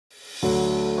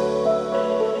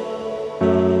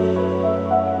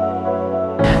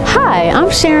Hi,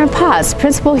 I'm Sharon Potts,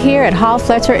 principal here at Hall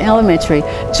Fletcher Elementary.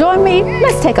 Join me,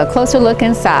 let's take a closer look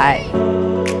inside.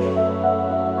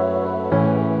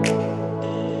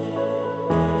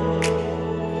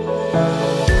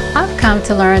 I've come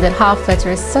to learn that Hall Fletcher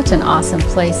is such an awesome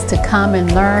place to come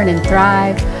and learn and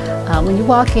thrive. When you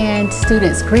walk in,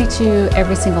 students greet you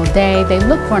every single day. They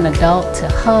look for an adult to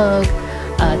hug,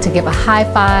 to give a high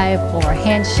five or a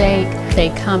handshake. They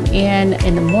come in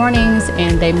the mornings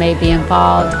and they may be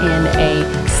involved in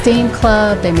a STEAM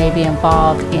club, they may be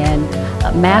involved in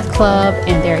a math club,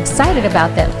 and they're excited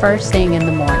about that first thing in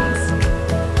the mornings.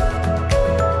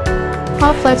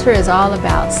 Hall Fletcher is all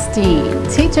about STEAM.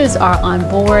 Teachers are on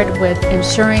board with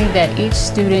ensuring that each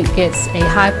student gets a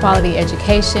high-quality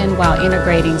education while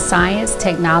integrating science,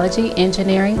 technology,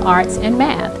 engineering, arts, and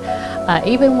math.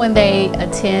 Even when they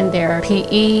attend their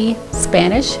PE,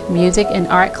 Spanish, music, and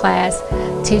art class,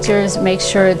 teachers make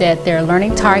sure that their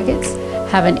learning targets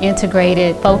have an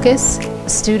integrated focus.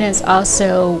 Students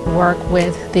also work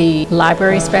with the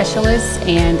library specialists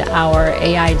and our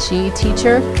AIG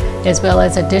teacher, as well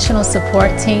as additional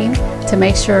support team to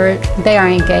make sure they are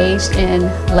engaged in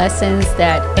lessons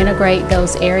that integrate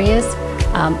those areas.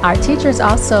 Our teachers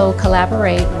also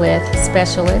collaborate with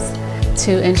specialists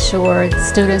to ensure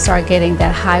students are getting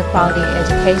that high quality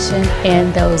education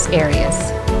in those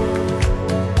areas.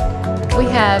 We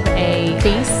have a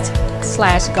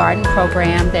feast/garden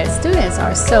program that students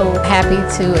are so happy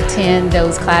to attend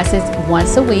those classes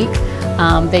once a week.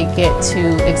 They get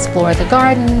to explore the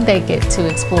garden, they get to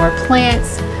explore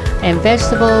plants and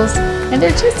vegetables, and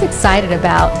they're just excited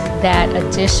about that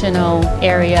additional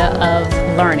area of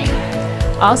learning.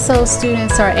 Also,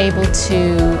 students are able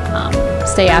to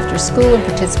stay after school and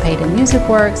participate in music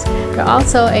works. They're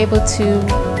also able to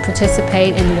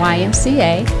participate in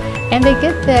YMCA, and they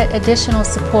get that additional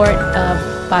support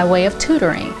by way of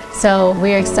tutoring. So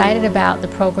we're excited about the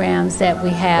programs that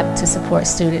we have to support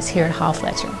students here at Hall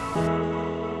Fletcher.